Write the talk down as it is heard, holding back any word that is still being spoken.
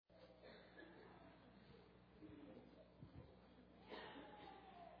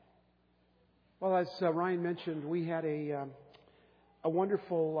Well, as Ryan mentioned, we had a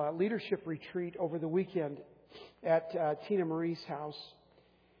wonderful leadership retreat over the weekend at Tina Marie's house.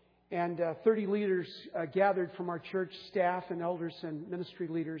 And 30 leaders gathered from our church staff and elders and ministry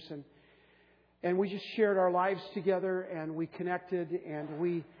leaders. And we just shared our lives together, and we connected, and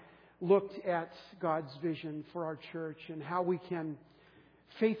we looked at God's vision for our church and how we can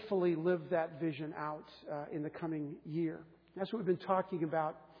faithfully live that vision out in the coming year. That's what we've been talking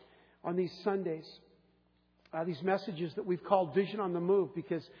about on these Sundays. These messages that we've called Vision on the Move,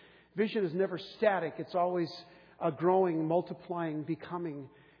 because vision is never static. It's always a growing, multiplying, becoming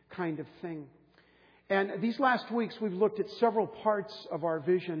kind of thing. And these last weeks we've looked at several parts of our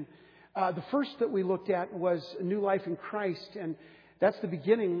vision. The first that we looked at was New Life in Christ, and that's the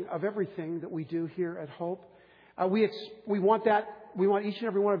beginning of everything that we do here at Hope. We want each and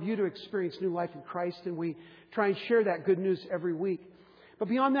every one of you to experience new life in Christ, and we try and share that good news every week. But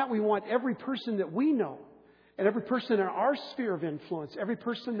beyond that, we want every person that we know, and every person in our sphere of influence, every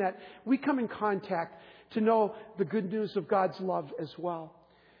person that we come in contact, to know the good news of God's love as well.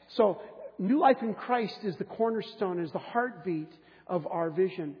 So, New Life in Christ is the cornerstone, is the heartbeat of our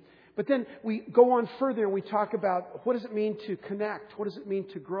vision. But then we go on further and we talk about what does it mean to connect? What does it mean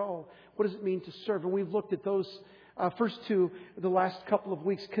to grow? What does it mean to serve? And we've looked at those first two the last couple of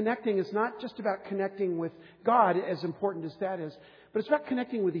weeks. Connecting is not just about connecting with God, as important as that is, but it's about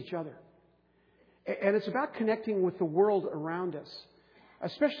connecting with each other. And it's about connecting with the world around us,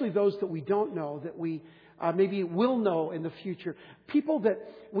 especially those that we don't know, that we maybe will know in the future. People that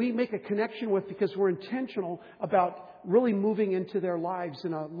we make a connection with because we're intentional about really moving into their lives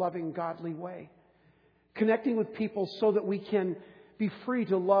in a loving, godly way. Connecting with people so that we can be free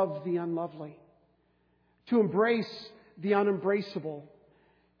to love the unlovely, to embrace the unembraceable,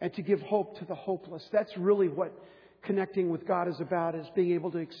 and to give hope to the hopeless. That's really what connecting with God is about, is being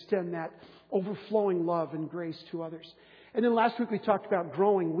able to extend that overflowing love and grace to others. And then last week we talked about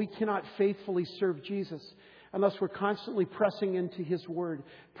growing. We cannot faithfully serve Jesus unless we're constantly pressing into His Word,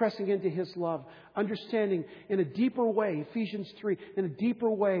 pressing into His love, understanding in a deeper way, Ephesians 3, in a deeper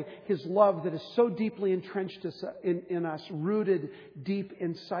way, His love that is so deeply entrenched in us, rooted deep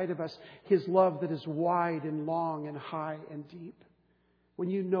inside of us, His love that is wide and long and high and deep. When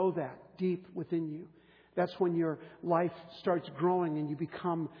you know that deep within you, that's when your life starts growing and you're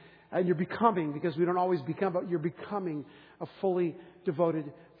becoming, because we don't always become, but you're becoming a fully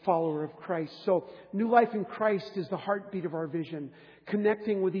devoted follower of Christ. So, New Life in Christ is the heartbeat of our vision.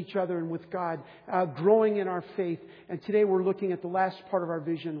 Connecting with each other and with God, growing in our faith. And today we're looking at the last part of our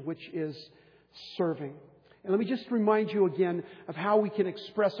vision, which is serving. And let me just remind you again of how we can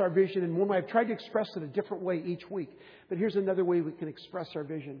express our vision. And one way I've tried to express it a different way each week. But here's another way we can express our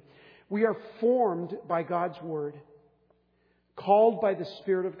vision. We are formed by God's Word, called by the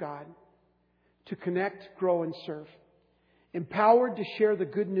Spirit of God to connect, grow, and serve. Empowered to share the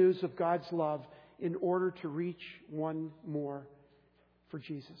good news of God's love in order to reach one more for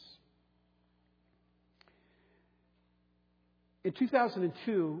Jesus. In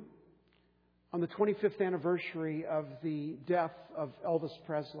 2002, on the 25th anniversary of the death of Elvis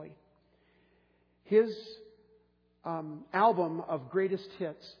Presley, his album of greatest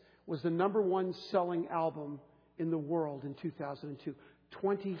hits was the number one selling album in the world in 2002,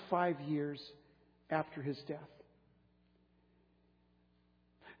 25 years after his death.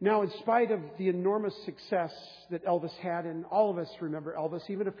 Now, in spite of the enormous success that Elvis had, and all of us remember Elvis,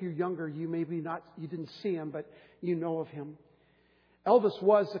 even if you're younger, you didn't see him, but you know of him. Elvis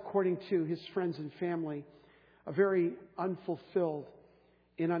was, according to his friends and family, a very unfulfilled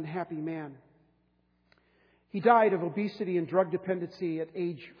and unhappy man. He died of obesity and drug dependency at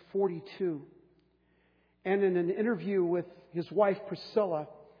age 42. And in an interview with his wife, Priscilla,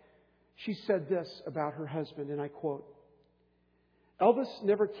 she said this about her husband, and I quote, "Elvis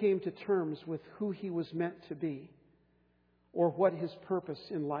never came to terms with who he was meant to be or what his purpose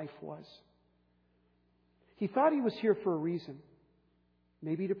in life was. He thought he was here for a reason,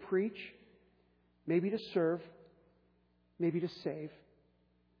 maybe to preach, maybe to serve, maybe to save,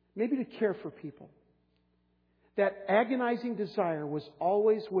 maybe to care for people. That agonizing desire was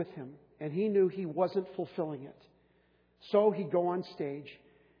always with him, and he knew he wasn't fulfilling it. So he'd go on stage,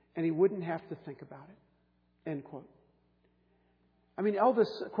 and he wouldn't have to think about it." End quote. I mean,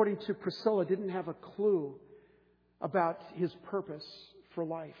 Elvis, according to Priscilla, didn't have a clue about his purpose for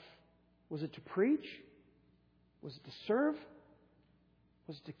life. Was it to preach? Was it to serve?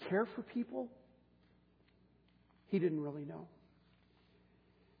 Was it to care for people? He didn't really know.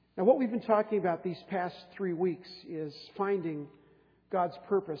 Now, what we've been talking about these past 3 weeks is finding God's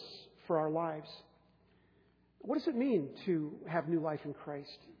purpose for our lives. What does it mean to have new life in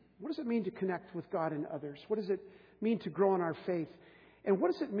Christ? What does it mean to connect with God and others? What does it mean to grow in our faith? And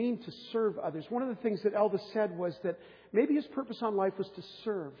what does it mean to serve others? One of the things that Elvis said was that maybe his purpose on life was to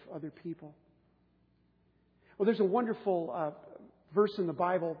serve other people. Well, there's a wonderful verse in the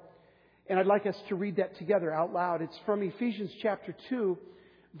Bible, and I'd like us to read that together out loud. It's from Ephesians chapter 2,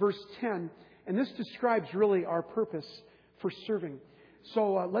 verse 10. And this describes really our purpose for serving.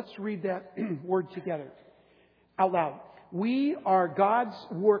 So let's read that word together out loud. We are God's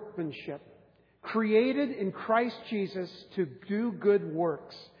workmanship, created in Christ Jesus to do good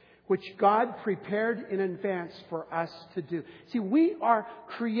works, which God prepared in advance for us to do. See, we are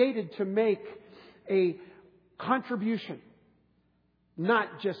created to make a contribution,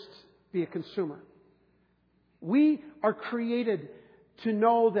 not just be a consumer. We are created to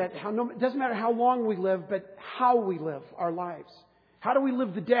know that it doesn't matter how long we live, but how we live our lives. How do we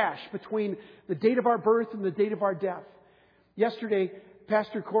live the dash between the date of our birth and the date of our death? Yesterday,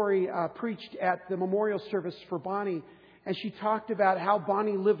 Pastor Corey preached at the memorial service for Bonnie, and she talked about how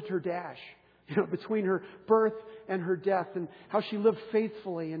Bonnie lived her dash, between her birth and her death, and how she lived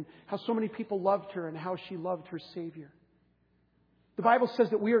faithfully, and how so many people loved her, and how she loved her Savior. The Bible says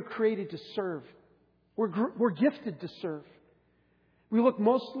that we are created to serve. We're gifted to serve. We look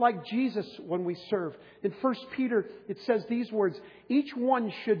most like Jesus when we serve. In 1 Peter, it says these words, each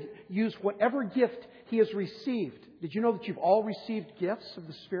one should use whatever gift he has received. Did you know that you've all received gifts of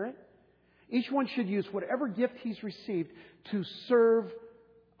the Spirit? Each one should use whatever gift he's received to serve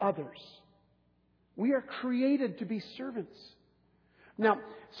others. We are created to be servants. Now,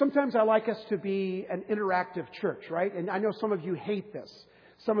 sometimes I like us to be an interactive church, right? And I know some of you hate this.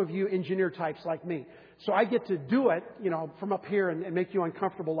 Some of you engineer types like me. So I get to do it, from up here and make you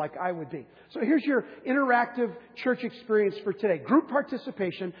uncomfortable like I would be. So here's your interactive church experience for today. Group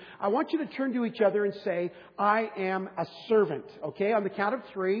participation. I want you to turn to each other and say, I am a servant. Okay? On the count of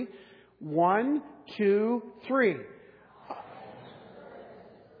 3. 1, 2, 3.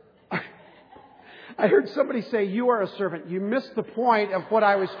 I heard somebody say, you are a servant. You missed the point of what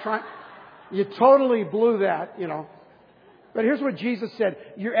I was trying. You totally blew that, But here's what Jesus said.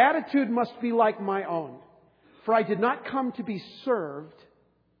 Your attitude must be like my own. For I did not come to be served,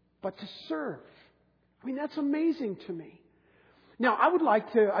 but to serve. I mean, that's amazing to me. Now, I would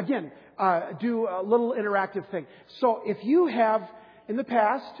like to, again, do a little interactive thing. So if you have, in the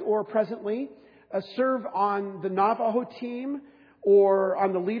past or presently, served on the Navajo team, or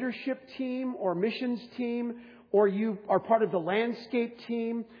on the leadership team, or missions team, or you are part of the landscape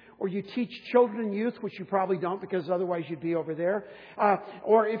team, or you teach children and youth, which you probably don't because otherwise you'd be over there.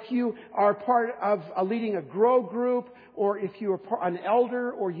 Or if you are part of leading a grow group, or if you are an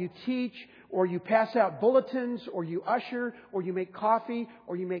elder, or you teach, or you pass out bulletins, or you usher, or you make coffee,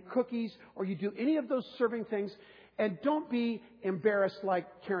 or you make cookies, or you do any of those serving things. And don't be embarrassed like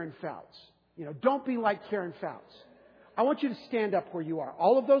Karen Fouts. Don't be like Karen Fouts. I want you to stand up where you are.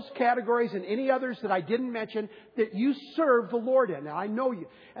 All of those categories and any others that I didn't mention that you serve the Lord in. Now, I know you.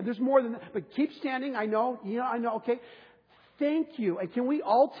 And there's more than that. But keep standing. I know. I know. Okay. Thank you. And can we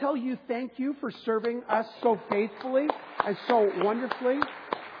all tell you thank you for serving us so faithfully and so wonderfully?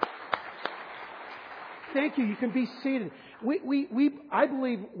 Thank you. You can be seated. I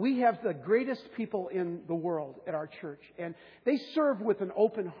believe we have the greatest people in the world at our church. And they serve with an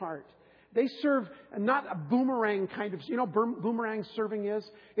open heart. They serve not a boomerang kind of, boomerang serving is?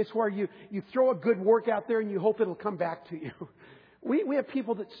 It's where you throw a good work out there and you hope it'll come back to you. We have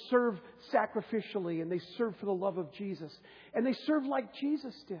people that serve sacrificially, and they serve for the love of Jesus. And they serve like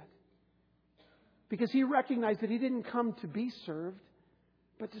Jesus did. Because He recognized that He didn't come to be served,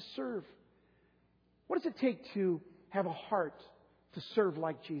 but to serve. What does it take to have a heart to serve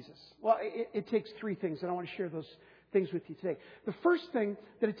like Jesus? Well, it takes 3 things, and I want to share those things with you today. The first thing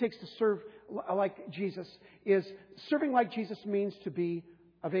that it takes to serve like Jesus is serving like Jesus means to be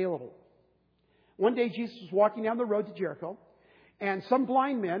available. One day Jesus was walking down the road to Jericho, and some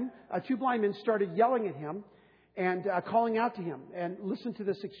blind men, 2 blind men, started yelling at Him and calling out to Him. And listen to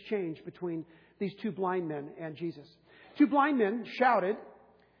this exchange between these 2 blind men and Jesus. 2 blind men shouted,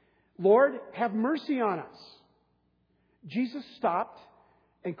 "Lord, have mercy on us." Jesus stopped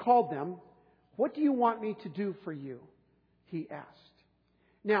and called them. "What do you want me to do for you?" He asked.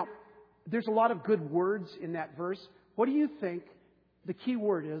 Now, there's a lot of good words in that verse. What do you think the key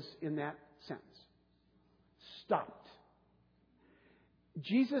word is in that sentence? Stopped.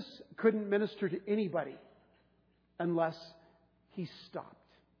 Jesus couldn't minister to anybody unless He stopped.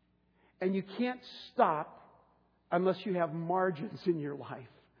 And you can't stop unless you have margins in your life.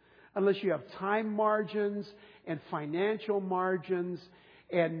 Unless you have time margins and financial margins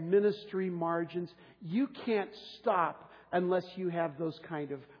and ministry margins. You can't stop unless you have those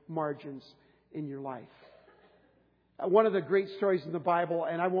kind of margins in your life. One of the great stories in the Bible,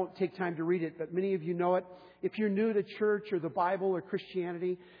 and I won't take time to read it, but many of you know it. If you're new to church or the Bible or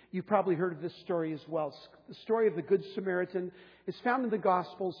Christianity, you've probably heard of this story as well. The story of the Good Samaritan is found in the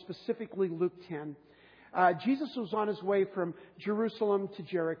Gospels, specifically Luke 10. Jesus was on his way from Jerusalem to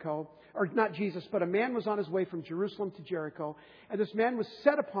Jericho. Or not Jesus, but a man was on his way from Jerusalem to Jericho. And this man was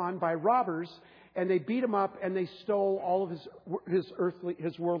set upon by robbers, and they beat him up and they stole all of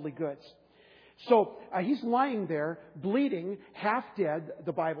his worldly goods. So he's lying there, bleeding, half dead,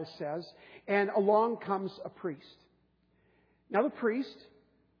 the Bible says, and along comes a priest. Now the priest,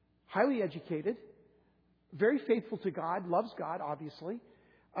 highly educated, very faithful to God, loves God, obviously,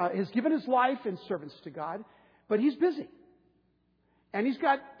 has given his life in service to God, but he's busy. And he's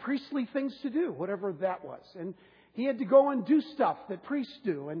got priestly things to do, whatever that was. And he had to go and do stuff that priests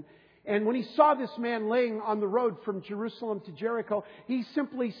do. And when he saw this man laying on the road from Jerusalem to Jericho, he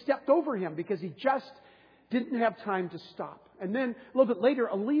simply stepped over him because he just didn't have time to stop. And then a little bit later,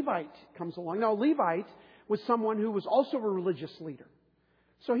 a Levite comes along. Now, a Levite was someone who was also a religious leader.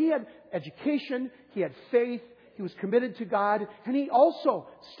 So he had education, he had faith, he was committed to God, and he also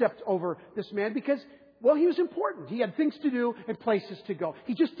stepped over this man because, well, he was important. He had things to do and places to go.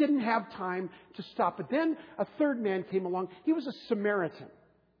 He just didn't have time to stop. But then a third man came along. He was a Samaritan.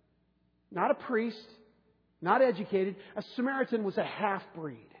 Not a priest, not educated. A Samaritan was a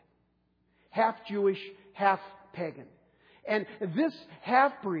half-breed. Half Jewish, half pagan. And this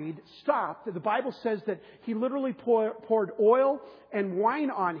half-breed stopped. The Bible says that he literally poured oil and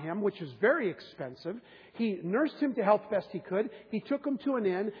wine on him, which is very expensive. He nursed him to health best he could. He took him to an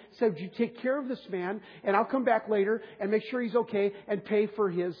inn, said, "You take care of this man, and I'll come back later and make sure he's okay and pay for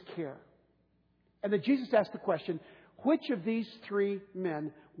his care." And then Jesus asked the question, which of these three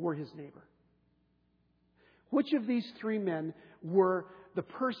men were his neighbor? Which of these three men were the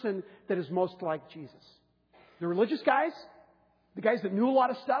person that is most like Jesus? The religious guys? The guys that knew a lot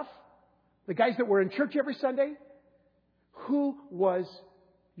of stuff? The guys that were in church every Sunday? Who was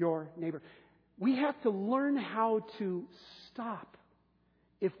your neighbor? We have to learn how to stop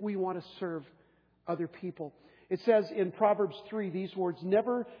if we want to serve other people. It says in Proverbs 3 these words,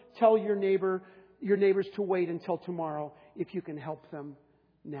 "Never tell your neighbors to wait until tomorrow if you can help them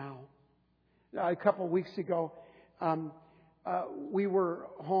now." A couple of weeks ago, we were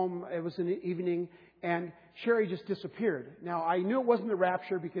home. It was an evening, and Sherry just disappeared. Now, I knew it wasn't the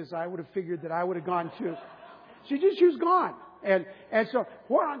rapture because I would have figured that I would have gone too. She was gone. And so,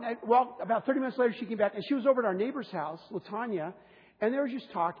 about 30 minutes later, she came back, and she was over at our neighbor's house, LaTanya, and they were just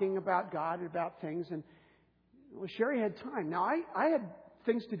talking about God and about things. And well, Sherry had time. Now, I had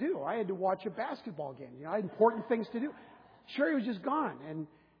things to do. I had to watch a basketball game. I had important things to do. Sherry was just gone. And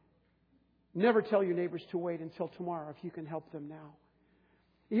never tell your neighbors to wait until tomorrow if you can help them now.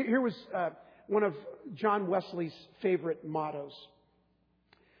 Here was one of John Wesley's favorite mottos.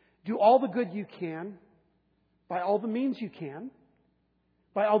 Do all the good you can, by all the means you can,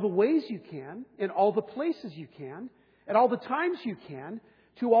 by all the ways you can, in all the places you can, at all the times you can,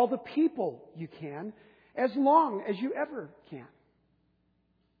 to all the people you can, as long as you ever can.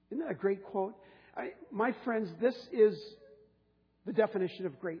 Isn't that a great quote? My friends, this is the definition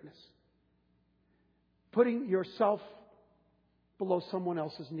of greatness. Putting yourself below someone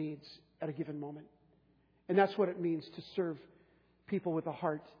else's needs at a given moment. And that's what it means to serve people with a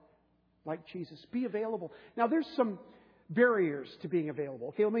heart like Jesus. Be available. Now, there's some barriers to being available.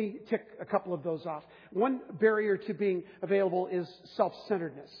 Okay, let me tick a couple of those off. One barrier to being available is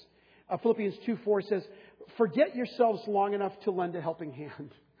self-centeredness. Philippians 2:4 says, "Forget yourselves long enough to lend a helping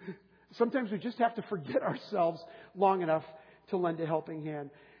hand." Sometimes we just have to forget ourselves long enough to lend a helping hand.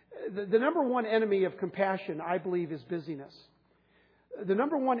 The number one enemy of compassion, I believe, is busyness. The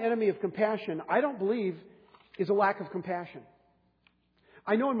number one enemy of compassion, I don't believe, is a lack of compassion.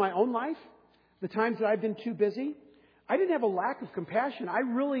 I know in my own life, the times that I've been too busy, I didn't have a lack of compassion. I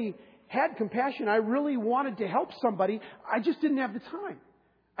really had compassion. I really wanted to help somebody. I just didn't have the time.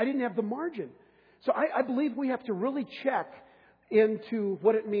 I didn't have the margin. So I believe we have to really check into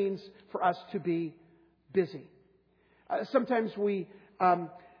what it means for us to be busy. Sometimes we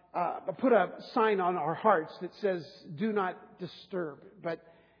put a sign on our hearts that says, "Do not disturb." But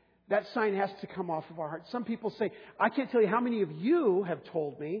that sign has to come off of our hearts. Some people say, I can't tell you how many of you have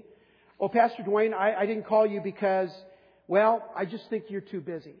told me, "Oh, Pastor Dwayne, I didn't call you because, well, I just think you're too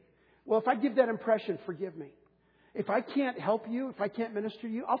busy." Well, if I give that impression, forgive me. If I can't help you, if I can't minister to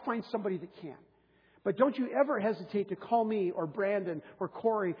you, I'll find somebody that can. But don't you ever hesitate to call me or Brandon or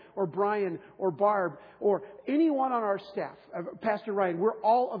Corey or Brian or Barb or anyone on our staff. Pastor Ryan, we're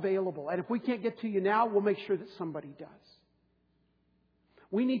all available. And if we can't get to you now, we'll make sure that somebody does.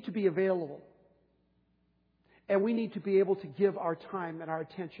 We need to be available. And we need to be able to give our time and our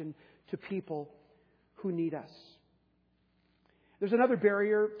attention to people who need us. There's another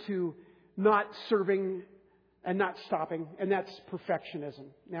barrier to not serving and not stopping, and that's perfectionism.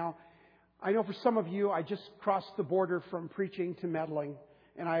 Now, I know for some of you, I just crossed the border from preaching to meddling,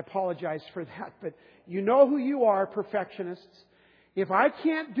 and I apologize for that. But you know who you are, perfectionists. If I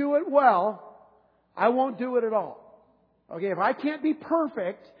can't do it well, I won't do it at all. Okay, if I can't be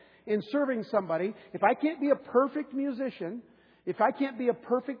perfect in serving somebody, if I can't be a perfect musician, if I can't be a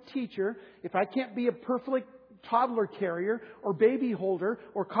perfect teacher, if I can't be a perfect toddler carrier or baby holder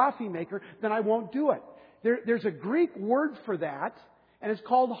or coffee maker, then I won't do it. There's a Greek word for that, and it's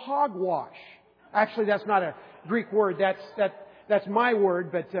called hogwash. Actually, that's not a Greek word. That's my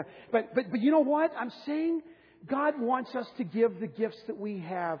word. But you know what? I'm saying God wants us to give the gifts that we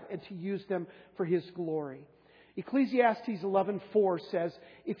have and to use them for His glory. Ecclesiastes 11:4 says,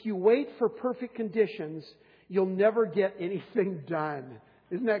 if you wait for perfect conditions, you'll never get anything done.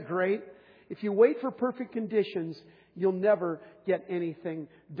 Isn't that great? If you wait for perfect conditions, you'll never get anything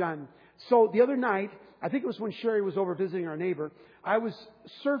done. So the other night, I think it was when Sherry was over visiting our neighbor, I was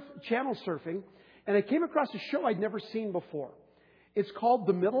channel surfing, and I came across a show I'd never seen before. It's called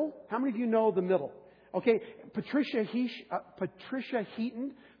The Middle. How many of you know The Middle? Okay, Patricia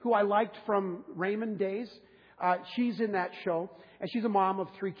Heaton, who I liked from Raymond days, she's in that show, and she's a mom of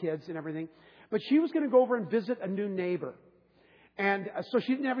 3 kids and everything. But she was going to go over and visit a new neighbor. And so she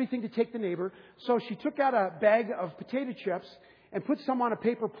didn't have anything to take the neighbor. So she took out a bag of potato chips and put some on a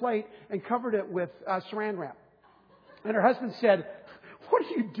paper plate and covered it with saran wrap. And her husband said, what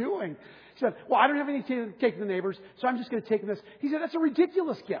are you doing? She said, well, I don't have anything to take to the neighbors, so I'm just going to take them this. He said, that's a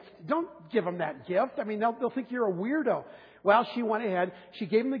ridiculous gift. Don't give them that gift. I mean, they'll think you're a weirdo. Well, she went ahead. She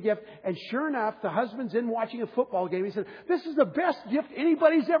gave him the gift. And sure enough, the husband's in watching a football game. He said, this is the best gift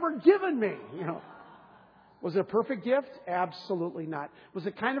anybody's ever given me. You know. Was it a perfect gift? Absolutely not. Was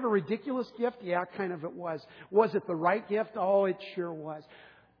it kind of a ridiculous gift? Yeah, kind of it was. Was it the right gift? Oh, it sure was.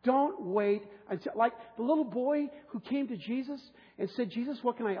 Don't wait until, like the little boy who came to Jesus and said, Jesus,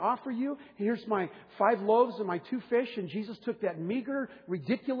 what can I offer you? Here's my 5 loaves and my 2 fish. And Jesus took that meager,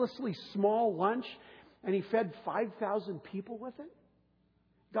 ridiculously small lunch and He fed 5,000 people with it.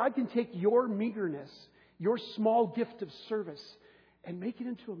 God can take your meagerness, your small gift of service, and make it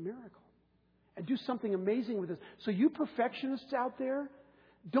into a miracle. And do something amazing with this. So you perfectionists out there,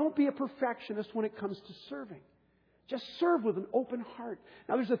 don't be a perfectionist when it comes to serving. Just serve with an open heart.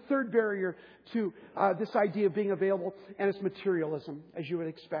 Now there's a third barrier to this idea of being available, and it's materialism, as you would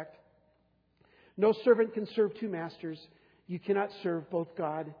expect. No servant can serve 2 masters. You cannot serve both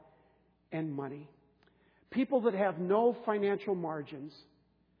God and money. People that have no financial margins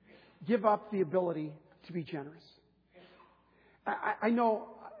give up the ability to be generous. I know...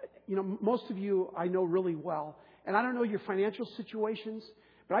 You know, most of you I know really well. And I don't know your financial situations,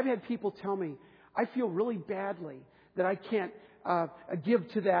 but I've had people tell me, I feel really badly that I can't give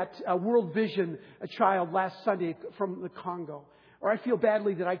to that World Vision child last Sunday from the Congo. Or I feel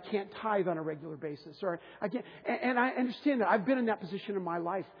badly that I can't tithe on a regular basis. Or I can't, and I understand that. I've been in that position in my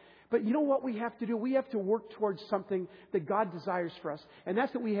life. But you know what we have to do? We have to work towards something that God desires for us. And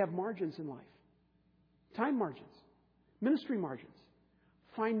that's that we have margins in life. Time margins. Ministry margins.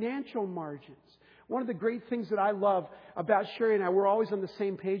 Financial margins. One of the great things that I love about Sherry and I, we're always on the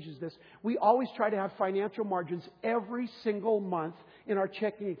same page as this. We always try to have financial margins every single month in our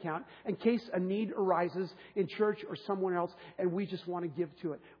checking account in case a need arises in church or somewhere else and we just want to give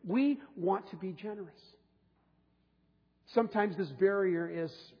to it. We want to be generous. Sometimes this barrier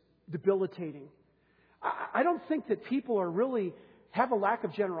is debilitating. I don't think that people are really have a lack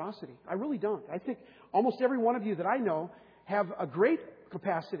of generosity. I really don't. I think almost every one of you that I know have a great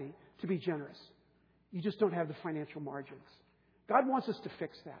capacity to be generous. You just don't have the financial margins. God wants us to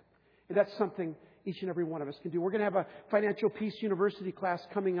fix that. And that's something each and every one of us can do. We're going to have a Financial Peace University class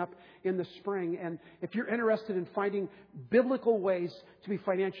coming up in the spring. And if you're interested in finding biblical ways to be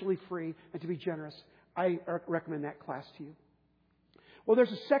financially free and to be generous, I recommend that class to you. Well,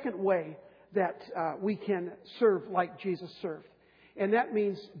 there's a second way that we can serve like Jesus served. And that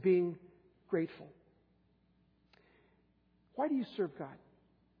means being grateful. Why do you serve God?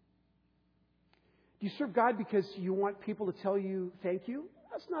 Do you serve God because you want people to tell you thank you?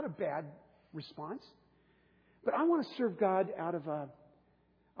 That's not a bad response. But I want to serve God out of a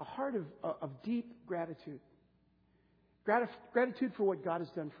heart of deep gratitude. Gratitude for what God has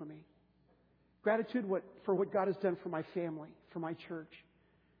done for me. Gratitude for what God has done for my family, for my church,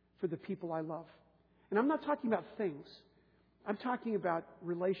 for the people I love. And I'm not talking about things. I'm talking about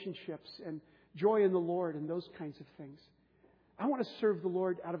relationships and joy in the Lord and those kinds of things. I want to serve the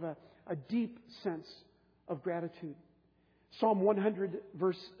Lord out of a deep sense of gratitude. Psalm 100,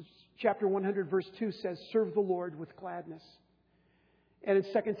 chapter 100, verse 2 says, serve the Lord with gladness. And in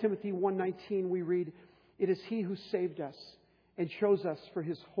 2 Timothy 1:19 we read, it is He who saved us and chose us for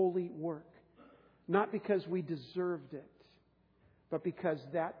His holy work, not because we deserved it, but because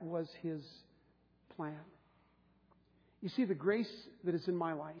that was His plan. You see, the grace that is in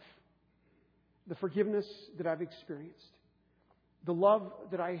my life, the forgiveness that I've experienced, the love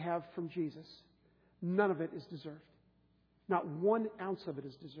that I have from Jesus, none of it is deserved. Not 1 ounce of it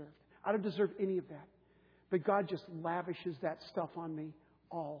is deserved. I don't deserve any of that. But God just lavishes that stuff on me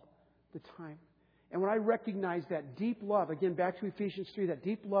all the time. And when I recognize that deep love, again, back to Ephesians 3, that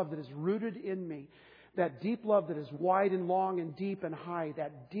deep love that is rooted in me, that deep love that is wide and long and deep and high,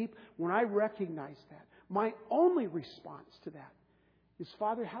 when I recognize that, my only response to that is,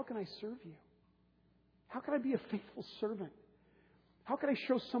 Father, how can I serve you? How can I be a faithful servant? How can I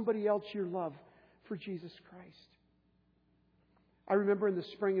show somebody else your love for Jesus Christ? I remember in the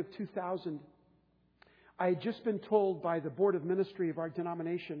spring of 2000, I had just been told by the board of ministry of our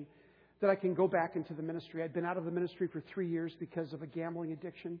denomination that I can go back into the ministry. I'd been out of the ministry for 3 years because of a gambling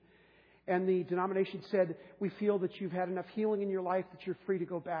addiction. And the denomination said, we feel that you've had enough healing in your life that you're free to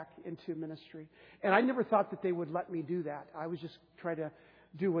go back into ministry. And I never thought that they would let me do that. I was just trying to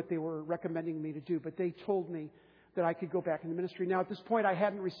do what they were recommending me to do. But they told me that I could go back into ministry. Now, at this point, I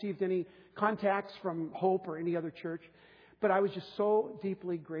hadn't received any contacts from Hope or any other church. But I was just so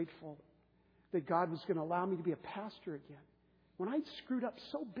deeply grateful that God was going to allow me to be a pastor again. When I'd screwed up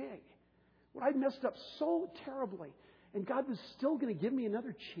so big, when I'd messed up so terribly, and God was still going to give me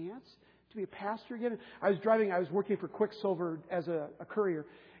another chance to be a pastor again. I was working for Quicksilver as a courier,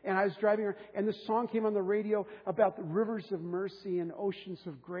 and I was driving around, and this song came on the radio about the rivers of mercy and oceans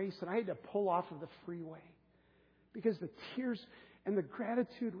of grace, and I had to pull off of the freeway because the tears and the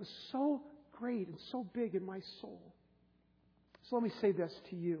gratitude was so great and so big in my soul. So let me say this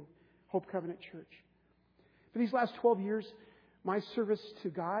to you, Hope Covenant Church. For these last 12 years, my service to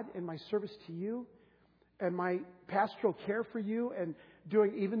God and my service to you and my pastoral care for you and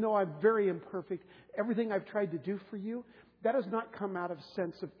doing, even though I'm very imperfect, everything I've tried to do for you, that has not come out of a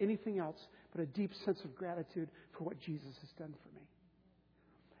sense of anything else but a deep sense of gratitude for what Jesus has done for me.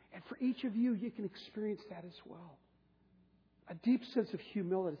 And for each of you, you can experience that as well. A deep sense of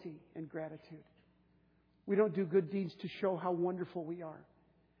humility and gratitude. We don't do good deeds to show how wonderful we are.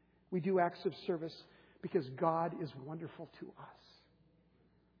 We do acts of service because God is wonderful to us.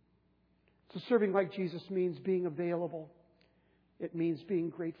 So serving like Jesus means being available. It means being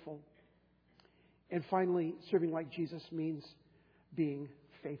grateful. And finally, serving like Jesus means being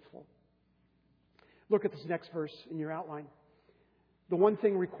faithful. Look at this next verse in your outline. The one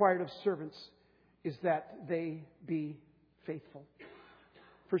thing required of servants is that they be faithful.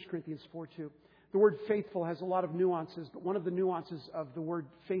 1 Corinthians 4:2. The word faithful has a lot of nuances, but one of the nuances of the word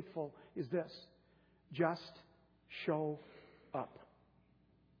faithful is this: just show up.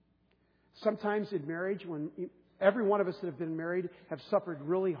 Sometimes in marriage, when every one of us that have been married have suffered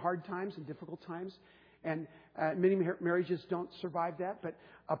really hard times and difficult times, and many marriages don't survive that, but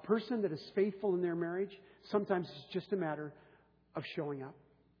a person that is faithful in their marriage, sometimes it's just a matter of showing up.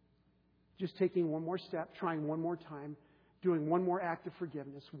 Just taking one more step, trying one more time, doing one more act of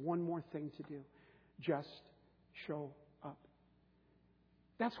forgiveness, one more thing to do. Just show up.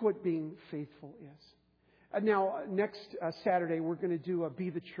 That's what being faithful is. Now, next Saturday, we're going to do a Be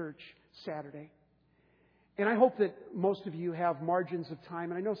the Church Saturday. And I hope that most of you have margins of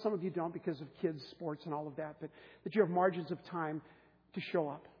time, and I know some of you don't because of kids, sports, and all of that, but that you have margins of time to show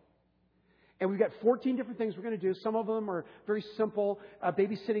up. And we've got 14 different things we're going to do. Some of them are very simple,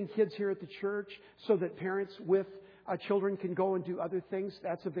 babysitting kids here at the church so that parents with children can go and do other things.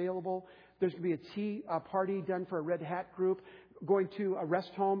 That's available. There's going to be a tea party done for a Red Hat group, going to a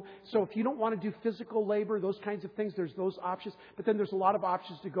rest home. So if you don't want to do physical labor, those kinds of things, there's those options. But then there's a lot of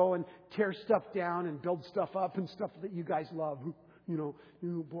options to go and tear stuff down and build stuff up and stuff that you guys love. You know,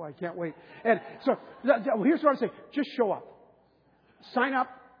 oh boy, I can't wait. And so here's what I'm saying. Just show up. Sign up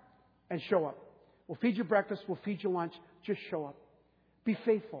and show up. We'll feed you breakfast. We'll feed you lunch. Just show up. Be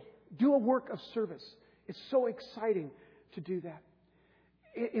faithful. Do a work of service. It's so exciting to do that.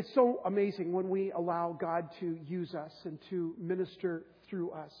 It's so amazing when we allow God to use us and to minister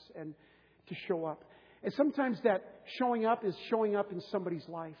through us and to show up. And sometimes that showing up is showing up in somebody's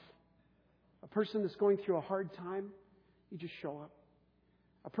life. A person that's going through a hard time, you just show up.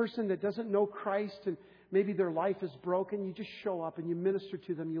 A person that doesn't know Christ and maybe their life is broken, you just show up and you minister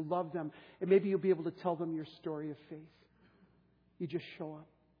to them, you love them, and maybe you'll be able to tell them your story of faith. You just show up.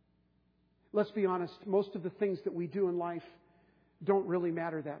 Let's be honest, most of the things that we do in life don't really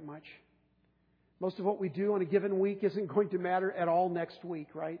matter that much. Most of what we do on a given week isn't going to matter at all next week,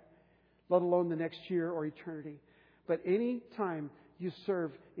 right? Let alone the next year or eternity. But any time you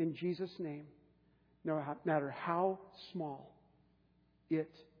serve in Jesus' name, no matter how small,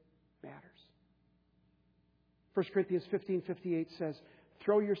 it matters. 1 Corinthians 15:58 says,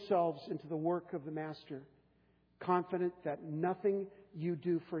 "Throw yourselves into the work of the Master, confident that nothing you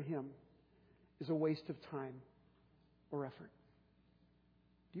do for Him is a waste of time or effort."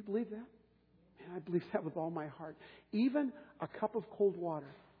 Do you believe that? Man, I believe that with all my heart. Even a cup of cold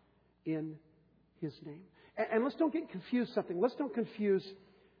water in His name. And let's don't get confused something. Let's don't confuse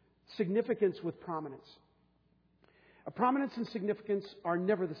significance with prominence. Prominence and significance are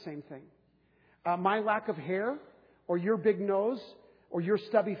never the same thing. My lack of hair or your big nose or your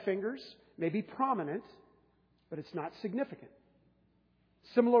stubby fingers may be prominent, but it's not significant.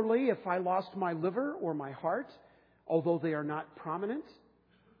 Similarly, if I lost my liver or my heart, although they are not prominent,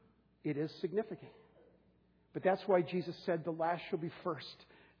 it is significant. But that's why Jesus said the last shall be first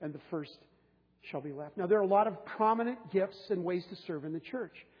and the first shall be last. Now, there are a lot of prominent gifts and ways to serve in the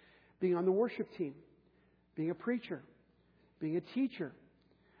church. Being on the worship team, being a preacher, being a teacher,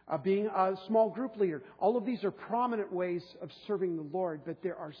 being a small group leader. All of these are prominent ways of serving the Lord, but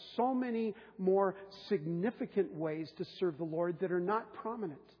there are so many more significant ways to serve the Lord that are not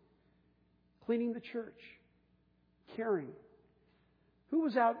prominent. Cleaning the church, caring. Who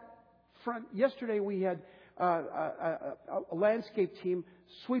was out front? Yesterday we had a landscape team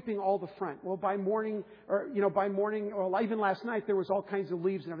sweeping all the front. Well, by morning, or even last night, there was all kinds of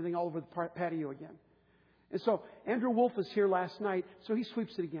leaves and everything all over the patio again. And so Andrew Wolf was here last night, so he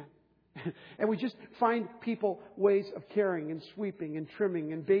sweeps it again. And we just find people ways of caring and sweeping and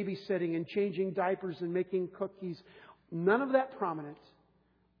trimming and babysitting and changing diapers and making cookies. None of that prominent.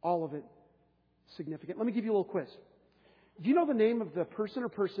 All of it significant. Let me give you a little quiz. Do you know the name of the person or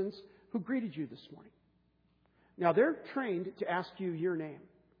persons who greeted you this morning? Now, they're trained to ask you your name.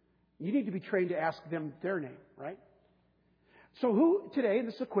 You need to be trained to ask them their name, right? So who today, and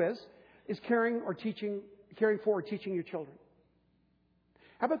this is a quiz, is caring for or teaching your children?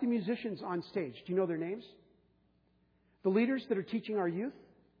 How about the musicians on stage? Do you know their names? The leaders that are teaching our youth?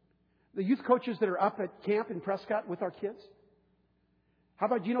 The youth coaches that are up at camp in Prescott with our kids? How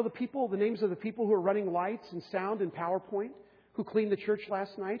about, do you know the names of the people who are running lights and sound and PowerPoint, who cleaned the church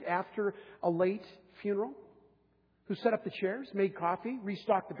last night after a late funeral? Who set up the chairs, made coffee,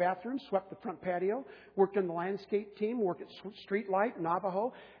 restocked the bathroom, swept the front patio, worked on the landscape team, worked at Streetlight,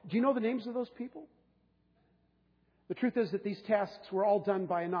 Navajo. Do you know the names of those people? The truth is that these tasks were all done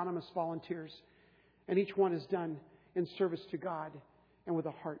by anonymous volunteers, and each one is done in service to God and with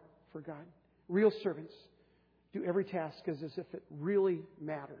a heart for God. Real servants do every task as if it really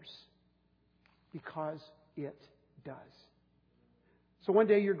matters, because it does. So one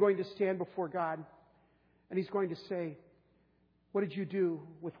day you're going to stand before God, and He's going to say, "What did you do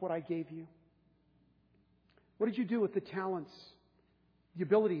with what I gave you? What did you do with the talents, the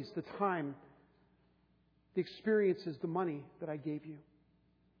abilities, the time, the experiences, the money that I gave you?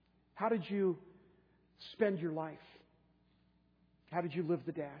 How did you spend your life? How did you live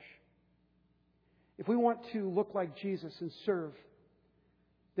the dash?" If we want to look like Jesus and serve,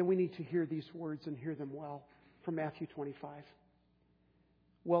 then we need to hear these words and hear them well from Matthew 25.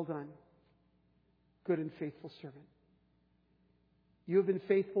 "Well done, good and faithful servant. You have been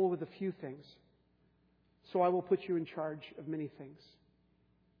faithful with a few things, so I will put you in charge of many things.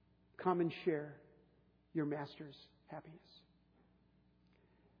 Come and share your master's happiness."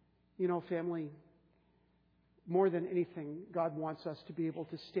 You know, family, more than anything, God wants us to be able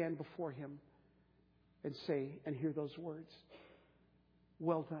to stand before Him and say and hear those words.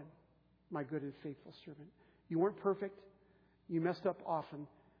 "Well done, my good and faithful servant." You weren't perfect. You messed up often.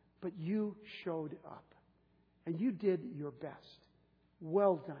 But you showed up. And you did your best.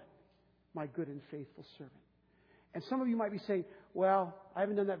 "Well done, my good and faithful servant." And some of you might be saying, "Well, I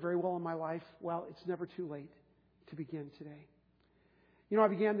haven't done that very well in my life." Well, it's never too late to begin today. You know, I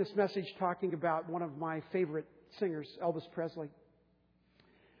began this message talking about one of my favorite singers, Elvis Presley.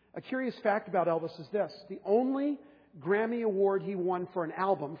 A curious fact about Elvis is this: the only Grammy Award he won for an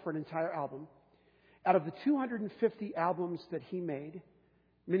album, for an entire album, out of the 250 albums that he made,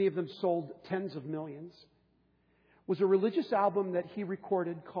 many of them sold tens of millions, was a religious album that he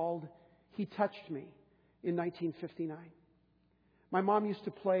recorded called "He Touched Me" in 1959. My mom used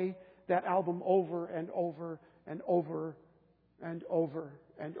to play that album over and over and over and over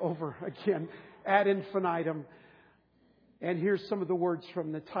and over again ad infinitum. And here's some of the words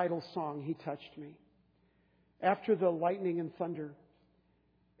from the title song, "He Touched Me." "After the lightning and thunder,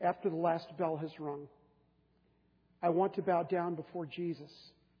 after the last bell has rung, I want to bow down before Jesus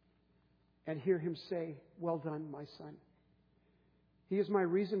and hear Him say, "Well done, my son." He is my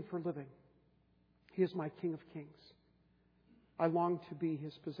reason for living. He is my King of Kings. I long to be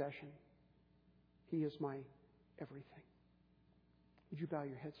His possession. He is my everything. Would you bow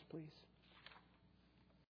your heads, please?